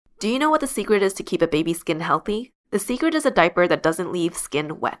Do you know what the secret is to keep a baby's skin healthy? The secret is a diaper that doesn't leave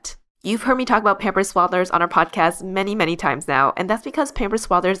skin wet. You've heard me talk about Pampers Swaddlers on our podcast many times now, and that's because Pampers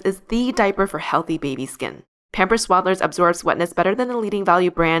Swaddlers is the diaper for healthy baby skin. Pampers Swaddlers absorbs wetness better than the leading value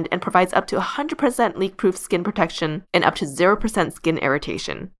brand and provides up to 100% leak-proof skin protection and up to 0% skin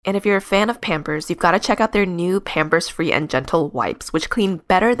irritation. And if you're a fan of Pampers, you've got to check out their new Pampers Free and Gentle wipes, which clean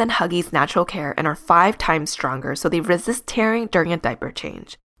better than Huggies Natural Care and are 5 times stronger, so they resist tearing during a diaper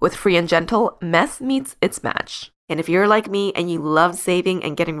change. With Free and Gentle, mess meets its match. And if you're like me and you love saving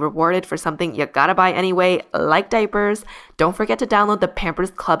and getting rewarded for something you gotta buy anyway, like diapers, don't forget to download the Pampers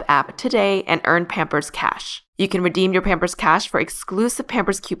Club app today and earn Pampers Cash. You can redeem your Pampers Cash for exclusive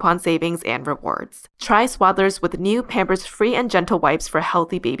Pampers coupon savings and rewards. Try Swaddlers with new Pampers Free and Gentle wipes for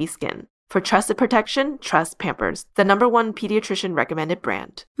healthy baby skin. For trusted protection, trust Pampers, the #1 pediatrician recommended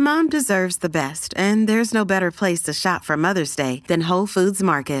brand. Mom deserves the best, and there's no better place to shop for Mother's Day than Whole Foods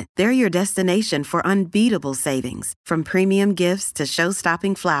Market. They're your destination for unbeatable savings, from premium gifts to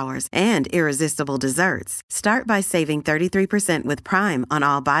show-stopping flowers and irresistible desserts. Start by saving 33% with Prime on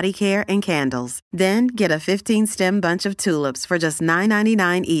all body care and candles. Then get a 15-stem bunch of tulips for just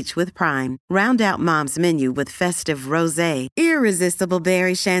 $9.99 each with Prime. Round out Mom's menu with festive rosé, irresistible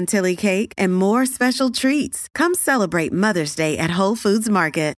berry chantilly cake, and more special treats. Come celebrate Mother's Day at Whole Foods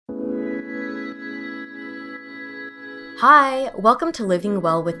Market. Hi, welcome to Living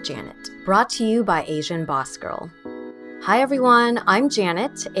Well with Janet, brought to you by Asian Boss Girl. Hi everyone, I'm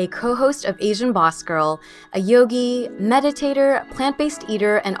Janet, a co-host of Asian Boss Girl, a yogi, meditator, plant-based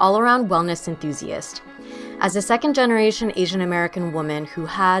eater, and all-around wellness enthusiast. As a second-generation Asian American woman who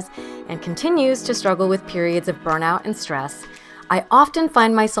has and continues to struggle with periods of burnout and stress, I often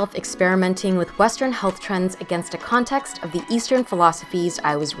find myself experimenting with Western health trends against a context of the Eastern philosophies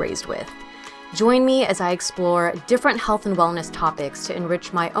I was raised with. Join me as I explore different health and wellness topics to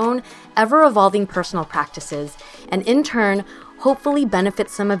enrich my own ever-evolving personal practices, and in turn, hopefully benefit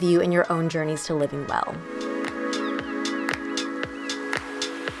some of you in your own journeys to living well.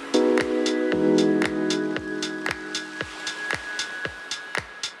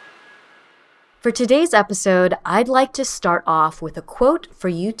 For today's episode, I'd like to start off with a quote for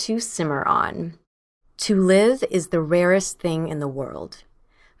you to simmer on. "To live is the rarest thing in the world.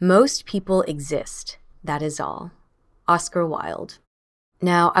 Most people exist, that is all." Oscar Wilde.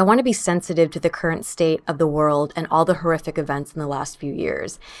 Now, I want to be sensitive to the current state of the world and all the horrific events in the last few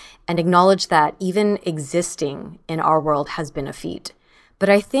years, and acknowledge that even existing in our world has been a feat. But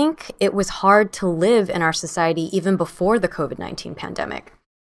I think it was hard to live in our society even before the COVID-19 pandemic.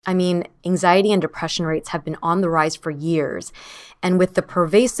 I mean, anxiety and depression rates have been on the rise for years, and with the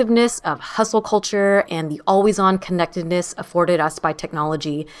pervasiveness of hustle culture and the always-on connectedness afforded us by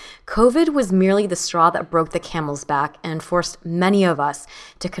technology, COVID was merely the straw that broke the camel's back and forced many of us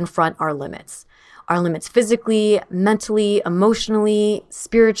to confront our limits. Our limits physically, mentally, emotionally,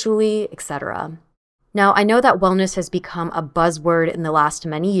 spiritually, etc. Now, I know that wellness has become a buzzword in the last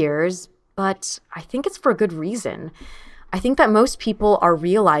many years, but I think it's for a good reason. I think that most people are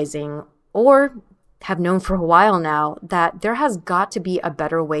realizing, or have known for a while now, that there has got to be a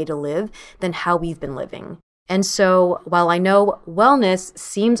better way to live than how we've been living. And so, while I know wellness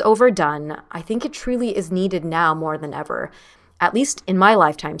seems overdone, I think it truly is needed now more than ever, at least in my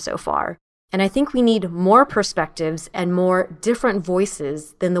lifetime so far. And I think we need more perspectives and more different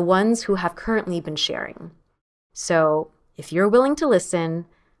voices than the ones who have currently been sharing. So, if you're willing to listen,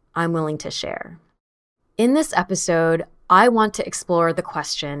 I'm willing to share. In this episode, I want to explore the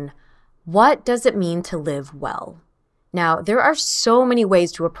question, what does it mean to live well? Now, there are so many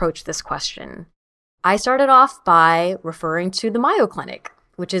ways to approach this question. I started off by referring to the Mayo Clinic,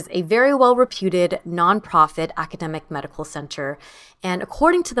 which is a very well-reputed nonprofit academic medical center. And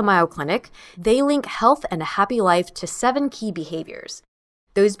according to the Mayo Clinic, they link health and a happy life to 7 key behaviors.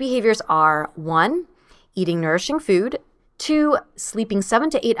 Those behaviors are 1, eating nourishing food, 2, sleeping 7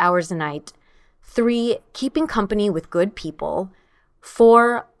 to 8 hours a night, 3, keeping company with good people,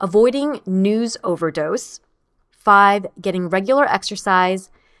 4, avoiding news overdose, 5, getting regular exercise,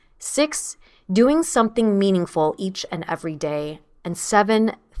 6, doing something meaningful each and every day, and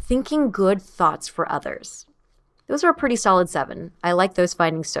 7, thinking good thoughts for others. Those are a pretty solid 7. I like those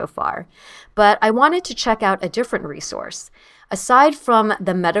findings so far. But I wanted to check out a different resource. Aside from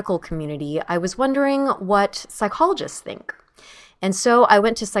the medical community, I was wondering what psychologists think. And so I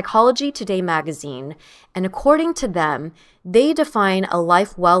went to Psychology Today magazine, and according to them, they define a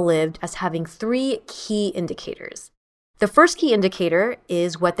life well lived as having 3 key indicators. The first key indicator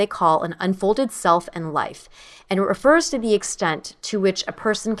is what they call an unfolded self and life, and it refers to the extent to which a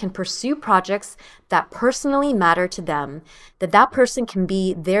person can pursue projects that personally matter to them, that person can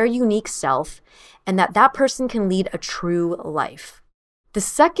be their unique self, and that person can lead a true life. The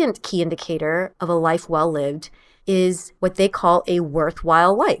second key indicator of a life well lived is what they call a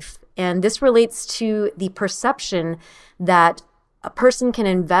worthwhile life, and this relates to the perception that a person can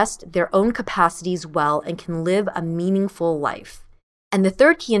invest their own capacities well and can live a meaningful life. And the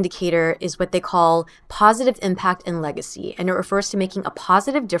third key indicator is what they call positive impact and legacy, and it refers to making a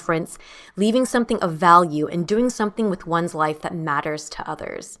positive difference, leaving something of value, and doing something with one's life that matters to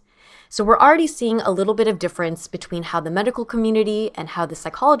others. So we're already seeing a little bit of difference between how the medical community and how the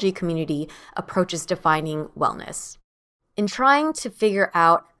psychology community approaches defining wellness. In trying to figure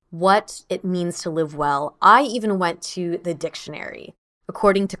out what it means to live well, I even went to the dictionary.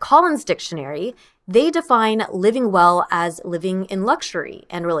 According to Collins Dictionary, they define living well as living in luxury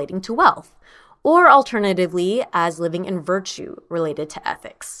and relating to wealth, or alternatively as living in virtue related to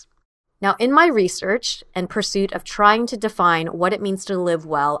ethics. Now, in my research and pursuit of trying to define what it means to live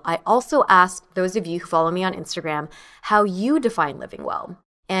well, I also asked those of you who follow me on Instagram how you define living well.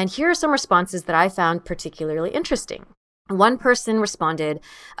 And here are some responses that I found particularly interesting. One person responded,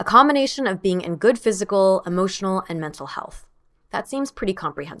 a combination of being in good physical, emotional, and mental health. That seems pretty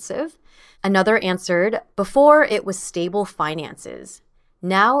comprehensive. Another answered, before it was stable finances.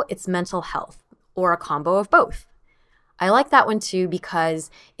 Now it's mental health, or a combo of both. I like that one too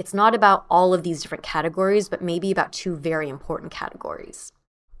because it's not about all of these different categories, but maybe about two very important categories.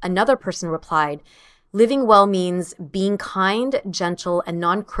 Another person replied, living well means being kind, gentle, and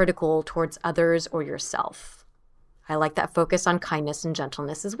non-critical towards others or yourself. I like that focus on kindness and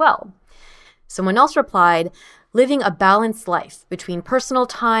gentleness as well. Someone else replied, living a balanced life between personal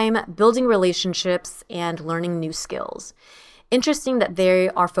time, building relationships, and learning new skills. Interesting that they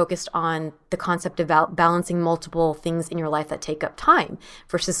are focused on the concept of balancing multiple things in your life that take up time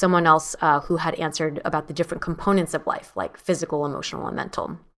versus someone else who had answered about the different components of life, like physical, emotional, and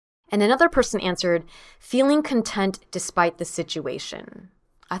mental. And another person answered, feeling content despite the situation.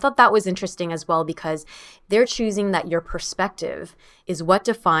 I thought that was interesting as well because they're choosing that your perspective is what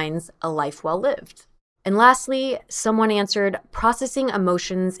defines a life well lived. And lastly, someone answered, processing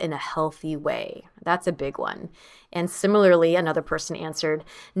emotions in a healthy way. That's a big one. And similarly, another person answered,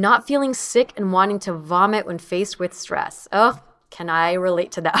 not feeling sick and wanting to vomit when faced with stress. Oh, can I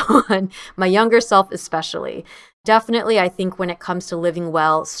relate to that one? My younger self especially. Definitely, I think when it comes to living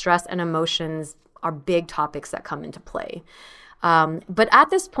well, stress and emotions are big topics that come into play. But at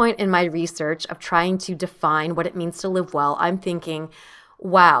this point in my research of trying to define what it means to live well, I'm thinking,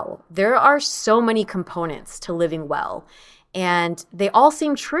 wow, there are so many components to living well, and they all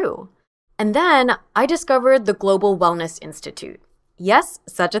seem true. And then I discovered the Global Wellness Institute. Yes,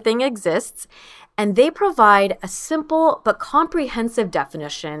 such a thing exists, and they provide a simple but comprehensive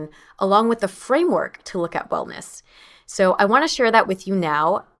definition along with a framework to look at wellness. So I want to share that with you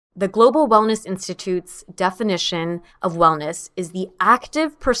now. The Global Wellness Institute's definition of wellness is the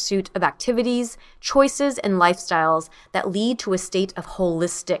active pursuit of activities, choices, and lifestyles that lead to a state of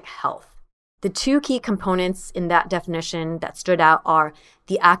holistic health. The two key components in that definition that stood out are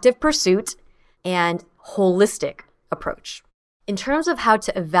the active pursuit and holistic approach. In terms of how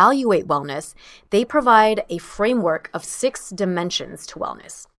to evaluate wellness, they provide a framework of 6 dimensions to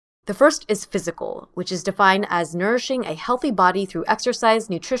wellness. The first is physical, which is defined as nourishing a healthy body through exercise,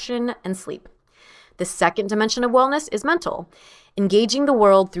 nutrition, and sleep. The second dimension of wellness is mental, engaging the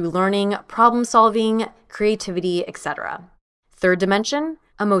world through learning, problem solving, creativity, etc. Third dimension,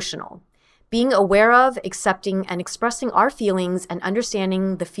 emotional, being aware of, accepting, and expressing our feelings and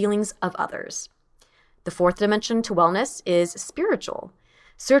understanding the feelings of others. The fourth dimension to wellness is spiritual,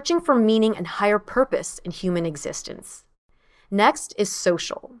 searching for meaning and higher purpose in human existence. Next is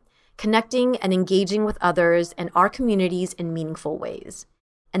social, connecting and engaging with others and our communities in meaningful ways.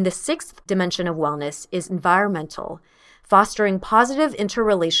 And the sixth dimension of wellness is environmental, fostering positive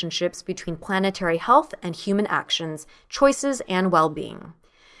interrelationships between planetary health and human actions, choices, and well-being.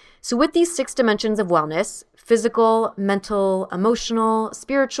 So with these 6 dimensions of wellness, physical, mental, emotional,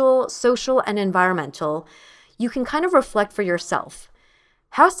 spiritual, social, and environmental, you can kind of reflect for yourself.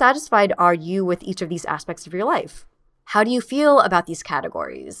 How satisfied are you with each of these aspects of your life? How do you feel about these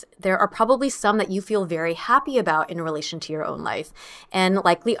categories? There are probably some that you feel very happy about in relation to your own life, and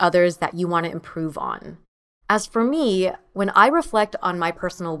likely others that you want to improve on. As for me, when I reflect on my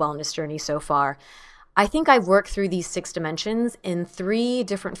personal wellness journey so far, I think I've worked through these 6 dimensions in 3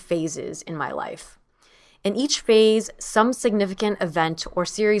 different phases in my life. In each phase, some significant event or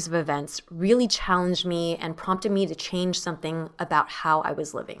series of events really challenged me and prompted me to change something about how I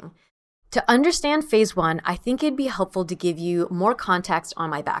was living. To understand phase 1, I think it'd be helpful to give you more context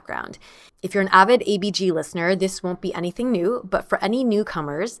on my background. If you're an avid ABG listener, this won't be anything new, but for any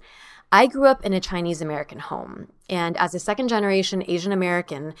newcomers, I grew up in a Chinese American home. And as a second-generation Asian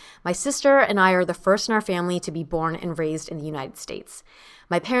American, my sister and I are the first in our family to be born and raised in the United States.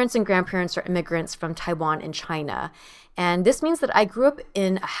 My parents and grandparents are immigrants from Taiwan and China. And this means that I grew up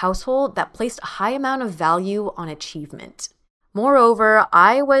in a household that placed a high amount of value on achievement. Moreover,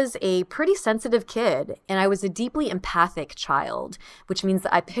 I was a pretty sensitive kid, and I was a deeply empathic child, which means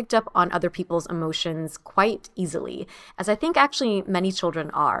that I picked up on other people's emotions quite easily, as I think actually many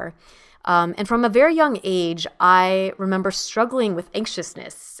children are. And from a very young age, I remember struggling with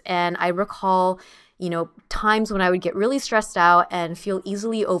anxiousness, and I recall, times when I would get really stressed out and feel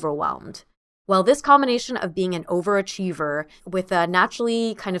easily overwhelmed. Well, this combination of being an overachiever with a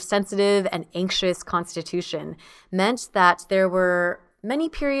naturally kind of sensitive and anxious constitution meant that there were many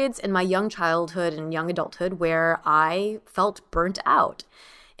periods in my young childhood and young adulthood where I felt burnt out.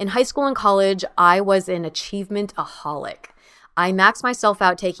 In high school and college, I was an achievement-aholic. I maxed myself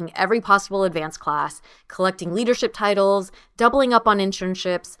out taking every possible advanced class, collecting leadership titles, doubling up on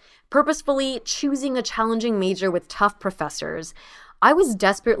internships, purposefully choosing a challenging major with tough professors. I was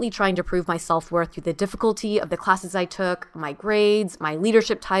desperately trying to prove my self-worth through the difficulty of the classes I took, my grades, my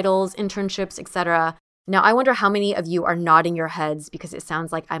leadership titles, internships, etc. Now, I wonder how many of you are nodding your heads because it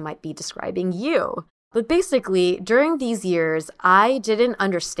sounds like I might be describing you. But basically, during these years, I didn't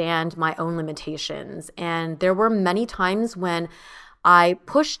understand my own limitations, and there were many times when I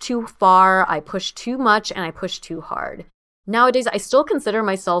pushed too far, I pushed too much, and I pushed too hard. Nowadays, I still consider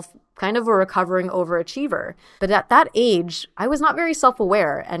myself kind of a recovering overachiever, but at that age, I was not very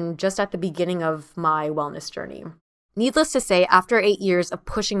self-aware and just at the beginning of my wellness journey. Needless to say, after 8 years of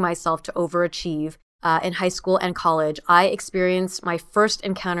pushing myself to overachieve in high school and college, I experienced my first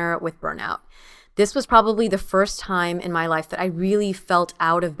encounter with burnout. This was probably the first time in my life that I really felt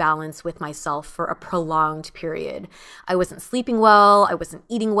out of balance with myself for a prolonged period. I wasn't sleeping well, I wasn't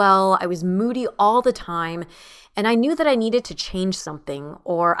eating well, I was moody all the time, and I knew that I needed to change something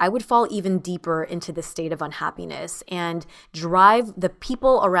or I would fall even deeper into this state of unhappiness and drive the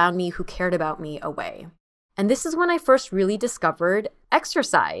people around me who cared about me away. And this is when I first really discovered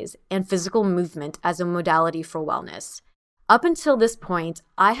exercise and physical movement as a modality for wellness. Up until this point,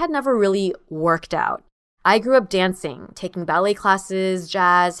 I had never really worked out. I grew up dancing, taking ballet classes,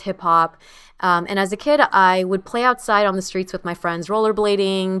 jazz, hip-hop, and as a kid, I would play outside on the streets with my friends,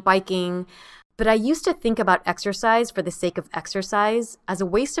 rollerblading, biking, but I used to think about exercise for the sake of exercise as a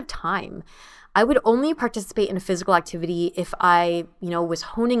waste of time. I would only participate in a physical activity if I, was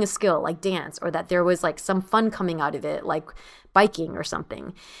honing a skill like dance or that there was like some fun coming out of it, like biking or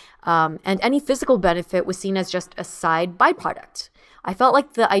something. And any physical benefit was seen as just a side byproduct. I felt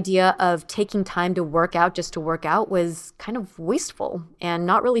like the idea of taking time to work out just to work out was kind of wasteful and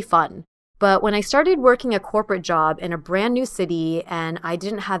not really fun. But when I started working a corporate job in a brand new city and I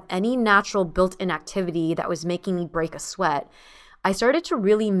didn't have any natural built-in activity that was making me break a sweat, I started to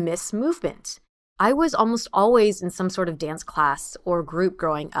really miss movement. I was almost always in some sort of dance class or group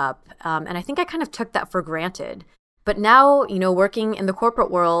growing up, and I think I kind of took that for granted. But now, working in the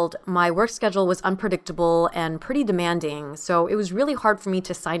corporate world, my work schedule was unpredictable and pretty demanding, so it was really hard for me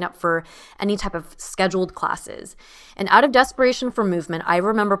to sign up for any type of scheduled classes. And out of desperation for movement, I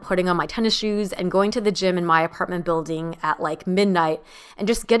remember putting on my tennis shoes and going to the gym in my apartment building at like midnight and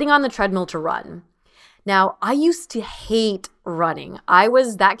just getting on the treadmill to run. Now, I used to hate running. I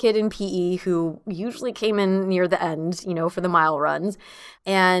was that kid in PE who usually came in near the end, for the mile runs.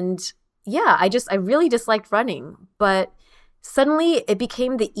 And yeah, I really disliked running. But suddenly it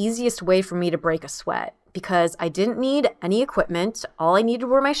became the easiest way for me to break a sweat because I didn't need any equipment. All I needed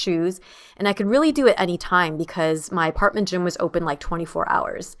were my shoes. And I could really do it any time because my apartment gym was open like 24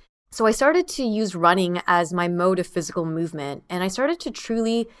 hours. So I started to use running as my mode of physical movement. And I started to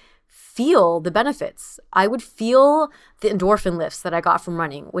truly feel the benefits. I would feel the endorphin lifts that I got from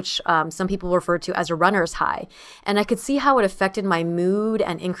running, which some people refer to as a runner's high. And I could see how it affected my mood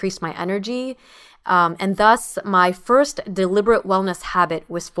and increased my energy. And thus, my first deliberate wellness habit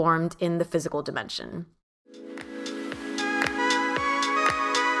was formed in the physical dimension.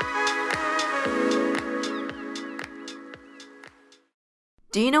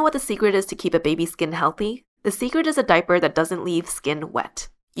 Do you know what the secret is to keep a baby's skin healthy? The secret is a diaper that doesn't leave skin wet.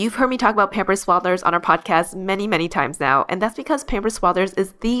 You've heard me talk about Pampers Swaddlers on our podcast many, many times now, and that's because Pampers Swaddlers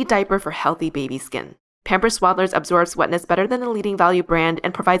is the diaper for healthy baby skin. Pampers Swaddlers absorbs wetness better than the leading value brand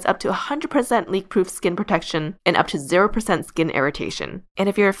and provides up to 100% leak-proof skin protection and up to 0% skin irritation. And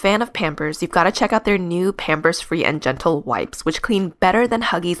if you're a fan of Pampers, you've got to check out their new Pampers Free and Gentle wipes, which clean better than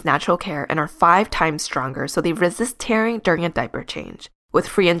Huggies Natural Care and are 5 times stronger, so they resist tearing during a diaper change. With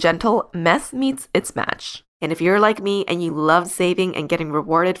Free and Gentle, mess meets its match. And if you're like me and you love saving and getting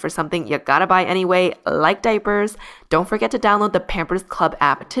rewarded for something you gotta buy anyway, like diapers, don't forget to download the Pampers Club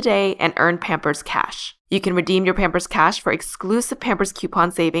app today and earn Pampers Cash. You can redeem your Pampers Cash for exclusive Pampers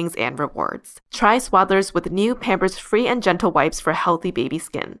coupon savings and rewards. Try Swaddlers with new Pampers Free and Gentle wipes for healthy baby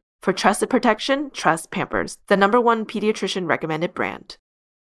skin. For trusted protection, trust Pampers, the #1 pediatrician recommended brand.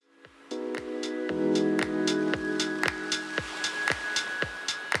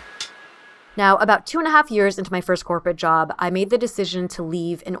 Now, about 2.5 years into my first corporate job, I made the decision to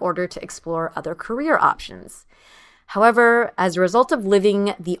leave in order to explore other career options. However, as a result of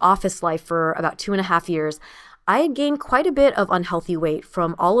living the office life for about 2.5 years, I had gained quite a bit of unhealthy weight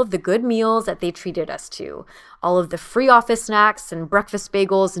from all of the good meals that they treated us to, all of the free office snacks and breakfast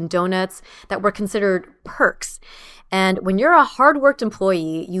bagels and donuts that were considered perks. And when you're a hard-worked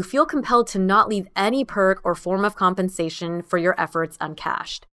employee, you feel compelled to not leave any perk or form of compensation for your efforts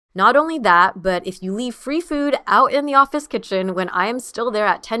uncashed. Not only that, but if you leave free food out in the office kitchen when I am still there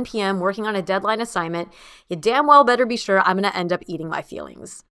at 10 p.m. working on a deadline assignment, you damn well better be sure I'm going to end up eating my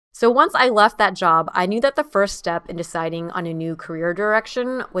feelings. So once I left that job, I knew that the first step in deciding on a new career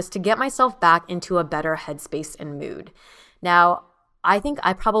direction was to get myself back into a better headspace and mood. Now, I think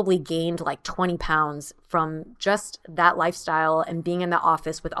I probably gained like 20 pounds from just that lifestyle and being in the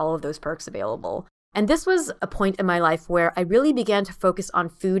office with all of those perks available. And this was a point in my life where I really began to focus on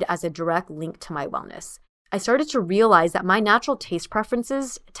food as a direct link to my wellness. I started to realize that my natural taste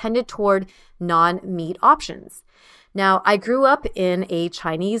preferences tended toward non-meat options. Now, I grew up in a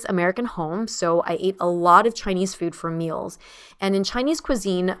Chinese American home, so I ate a lot of Chinese food for meals. And in Chinese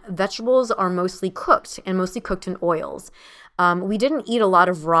cuisine, vegetables are mostly cooked and mostly cooked in oils. We didn't eat a lot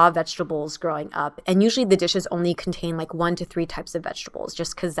of raw vegetables growing up, and usually the dishes only contain like 1 to 3 types of vegetables,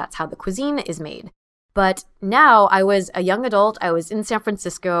 just because that's how the cuisine is made. But now I was a young adult, I was in San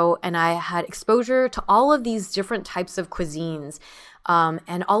Francisco, and I had exposure to all of these different types of cuisines,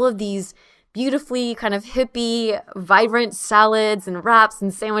 and all of these beautifully kind of hippie, vibrant salads and wraps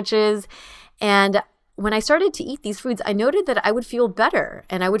and sandwiches. And when I started to eat these foods, I noted that I would feel better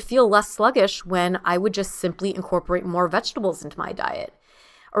and I would feel less sluggish when I would just simply incorporate more vegetables into my diet.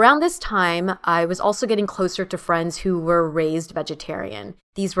 Around this time, I was also getting closer to friends who were raised vegetarian.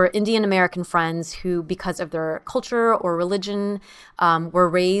 These were Indian American friends who, because of their culture or religion, were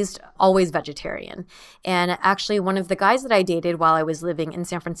raised always vegetarian. And actually, one of the guys that I dated while I was living in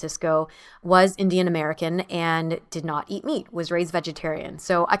San Francisco was Indian American and did not eat meat, was raised vegetarian.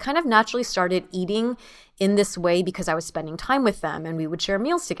 So I kind of naturally started eating in this way because I was spending time with them and we would share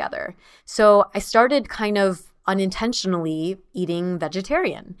meals together. So I started kind of unintentionally eating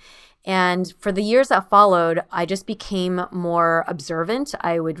vegetarian. And for the years that followed, I just became more observant.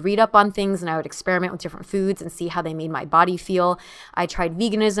 I would read up on things and I would experiment with different foods and see how they made my body feel. I tried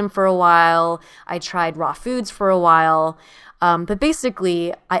veganism for a while. I tried raw foods for a while. But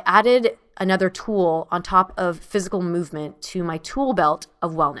basically, I added another tool on top of physical movement to my tool belt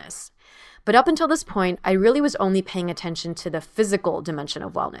of wellness. But up until this point, I really was only paying attention to the physical dimension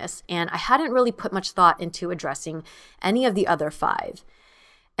of wellness, and I hadn't really put much thought into addressing any of the other 5.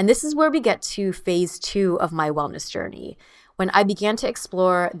 And this is where we get to phase 2 of my wellness journey, when I began to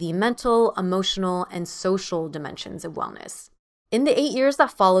explore the mental, emotional, and social dimensions of wellness. In the 8 years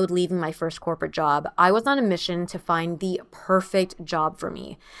that followed leaving my first corporate job, I was on a mission to find the perfect job for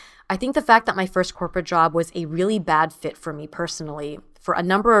me. I think the fact that my first corporate job was a really bad fit for me personally, for a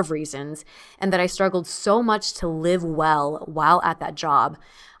number of reasons, and that I struggled so much to live well while at that job,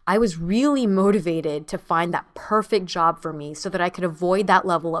 I was really motivated to find that perfect job for me so that I could avoid that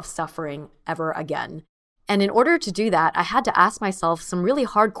level of suffering ever again. And in order to do that, I had to ask myself some really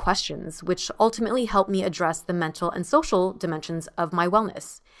hard questions, which ultimately helped me address the mental and social dimensions of my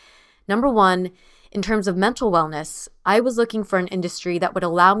wellness. Number 1, in terms of mental wellness, I was looking for an industry that would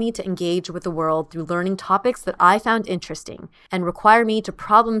allow me to engage with the world through learning topics that I found interesting and require me to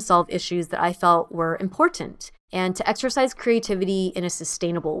problem solve issues that I felt were important, and to exercise creativity in a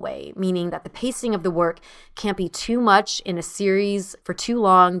sustainable way, meaning that the pacing of the work can't be too much in a series for too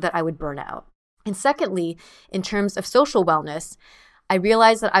long that I would burn out. And secondly, in terms of social wellness, I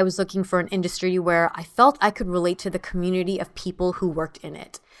realized that I was looking for an industry where I felt I could relate to the community of people who worked in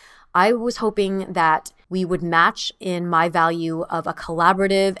it. I was hoping that we would match in my value of a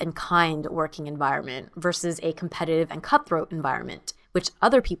collaborative and kind working environment versus a competitive and cutthroat environment, which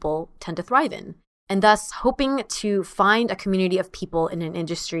other people tend to thrive in. and thus hoping to find a community of people in an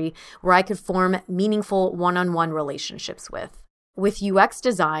industry where I could form meaningful one-on-one relationships with. With UX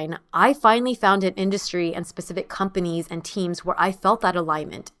design, I finally found an industry and specific companies and teams where I felt that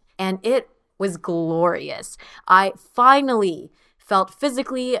alignment, and it was glorious. I finally felt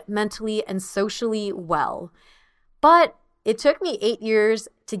physically, mentally, and socially well. But it took me 8 years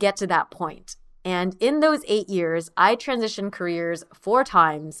to get to that point. And in those 8 years, I transitioned careers 4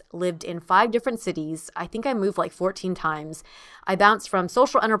 times, lived in 5 different cities. I think I moved like 14 times. I bounced from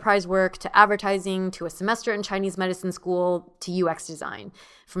social enterprise work to advertising to a semester in Chinese medicine school to UX design.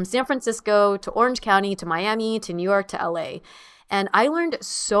 From San Francisco to Orange County to Miami to New York to LA. And I learned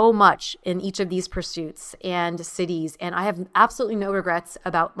so much in each of these pursuits and cities, and I have absolutely no regrets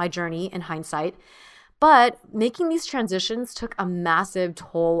about my journey in hindsight. But making these transitions took a massive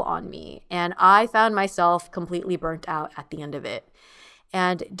toll on me, and I found myself completely burnt out at the end of it.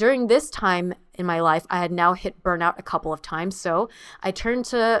 And during this time in my life, I had now hit burnout a couple of times, so I turned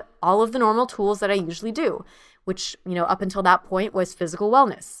to all of the normal tools that I usually do, which, up until that point was physical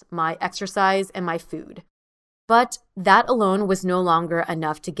wellness, my exercise, and my food. But that alone was no longer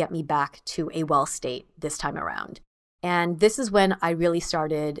enough to get me back to a well state this time around. And this is when I really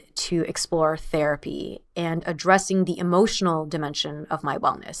started to explore therapy and addressing the emotional dimension of my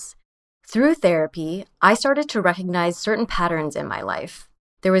wellness. Through therapy, I started to recognize certain patterns in my life.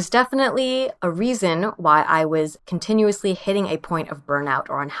 There was definitely a reason why I was continuously hitting a point of burnout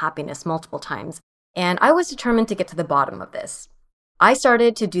or unhappiness multiple times, and I was determined to get to the bottom of this. I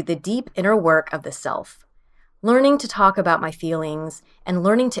started to do the deep inner work of the self, learning to talk about my feelings, and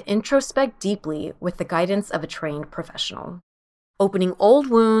learning to introspect deeply with the guidance of a trained professional. Opening old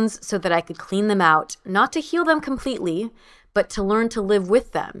wounds so that I could clean them out, not to heal them completely, but to learn to live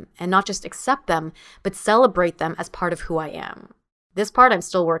with them and not just accept them, but celebrate them as part of who I am. This part I'm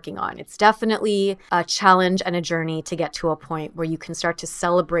still working on. It's definitely a challenge and a journey to get to a point where you can start to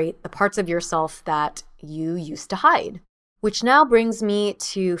celebrate the parts of yourself that you used to hide. Which now brings me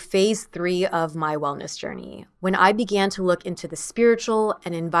to phase 3 of my wellness journey, when I began to look into the spiritual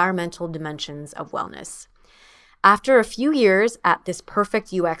and environmental dimensions of wellness. After a few years at this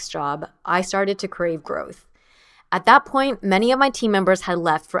perfect UX job, I started to crave growth. At that point, many of my team members had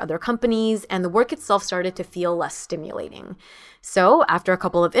left for other companies, and the work itself started to feel less stimulating. So, after a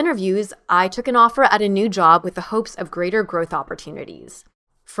couple of interviews, I took an offer at a new job with the hopes of greater growth opportunities.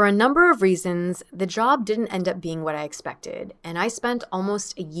 For a number of reasons, the job didn't end up being what I expected, and I spent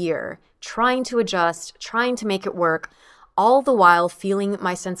almost a year trying to adjust, trying to make it work, all the while feeling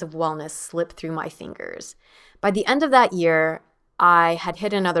my sense of wellness slip through my fingers. By the end of that year, I had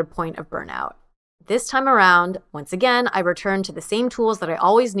hit another point of burnout. This time around, once again, I returned to the same tools that I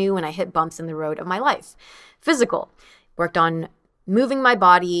always knew when I hit bumps in the road of my life. Physical, worked on moving my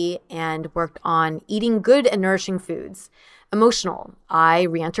body and worked on eating good and nourishing foods. Emotional, I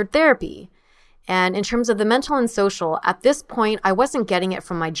re-entered therapy. And in terms of the mental and social, at this point, I wasn't getting it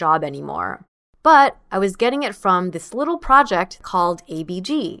from my job anymore. But I was getting it from this little project called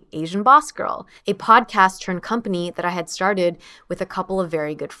ABG, Asian Boss Girl, a podcast turned company that I had started with a couple of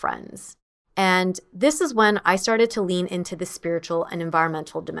very good friends. And this is when I started to lean into the spiritual and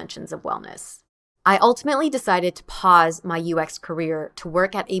environmental dimensions of wellness. I ultimately decided to pause my UX career to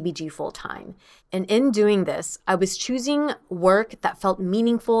work at ABG full-time. And in doing this, I was choosing work that felt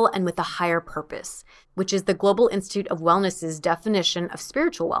meaningful and with a higher purpose, which is the Global Institute of Wellness's definition of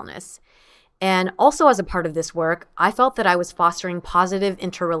spiritual wellness. And also as a part of this work, I felt that I was fostering positive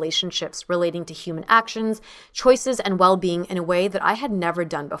interrelationships relating to human actions, choices, and well-being in a way that I had never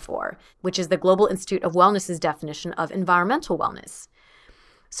done before, which is the Global Institute of Wellness's definition of environmental wellness.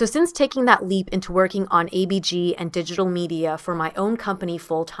 So since taking that leap into working on ABG and digital media for my own company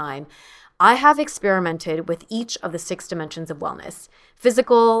full-time, I have experimented with each of the 6 dimensions of wellness: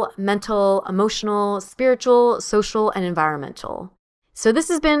 physical, mental, emotional, spiritual, social, and environmental. So this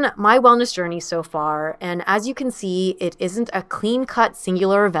has been my wellness journey so far, and as you can see, it isn't a clean-cut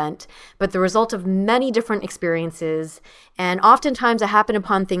singular event, but the result of many different experiences, and oftentimes I happen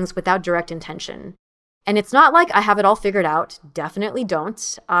upon things without direct intention. And it's not like I have it all figured out. Definitely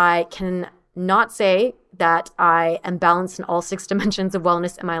don't. I can not say that I am balanced in all 6 dimensions of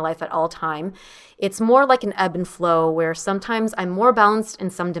wellness in my life at all time. It's more like an ebb and flow where sometimes I'm more balanced in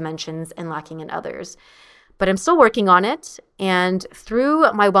some dimensions and lacking in others. But I'm still working on it. And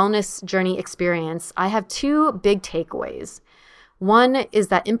through my wellness journey experience, I have 2 big takeaways. One is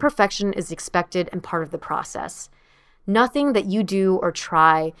that imperfection is expected and part of the process. Nothing that you do or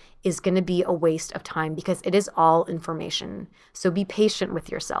try is going to be a waste of time because it is all information. So be patient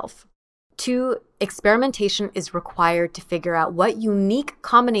with yourself. 2, experimentation is required to figure out what unique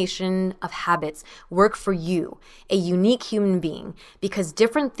combination of habits work for you, a unique human being, because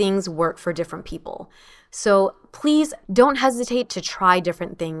different things work for different people. So please don't hesitate to try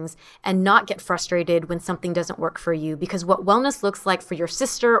different things and not get frustrated when something doesn't work for you, because what wellness looks like for your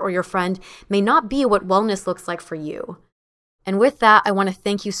sister or your friend may not be what wellness looks like for you. And with that, I want to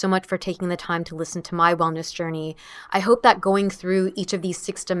thank you so much for taking the time to listen to my wellness journey. I hope that going through each of these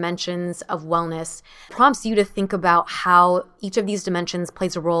 6 dimensions of wellness prompts you to think about how each of these dimensions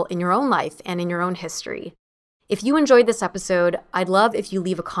plays a role in your own life and in your own history. If you enjoyed this episode, I'd love if you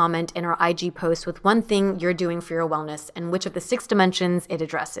leave a comment in our IG post with one thing you're doing for your wellness and which of the 6 dimensions it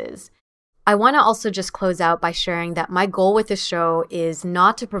addresses. I want to also just close out by sharing that my goal with this show is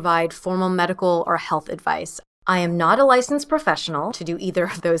not to provide formal medical or health advice. I am not a licensed professional to do either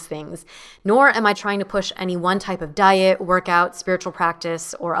of those things, nor am I trying to push any one type of diet, workout, spiritual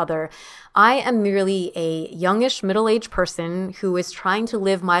practice, or other. I am merely a youngish, middle-aged person who is trying to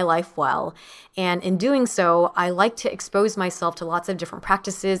live my life well, and in doing so, I like to expose myself to lots of different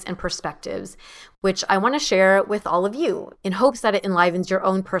practices and perspectives, which I want to share with all of you in hopes that it enlivens your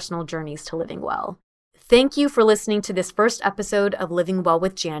own personal journeys to living well. Thank you for listening to this first episode of Living Well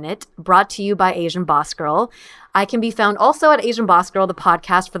with Janet, brought to you by Asian Boss Girl. I can be found also at Asian Boss Girl, the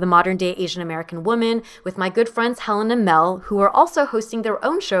podcast for the modern-day Asian American woman, with my good friends Helen and Mel, who are also hosting their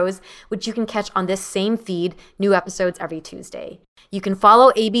own shows, which you can catch on this same feed, new episodes every Tuesday. You can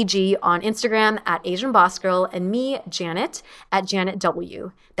follow ABG on Instagram at Asian Boss Girl and me, Janet, at Janet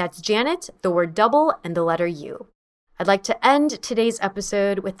W. That's Janet, the word double, and the letter U. I'd like to end today's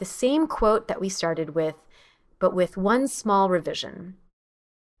episode with the same quote that we started with, but with one small revision.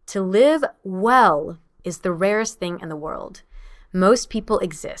 To live well is the rarest thing in the world. Most people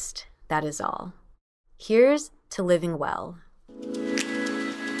exist, that is all. Here's to living well.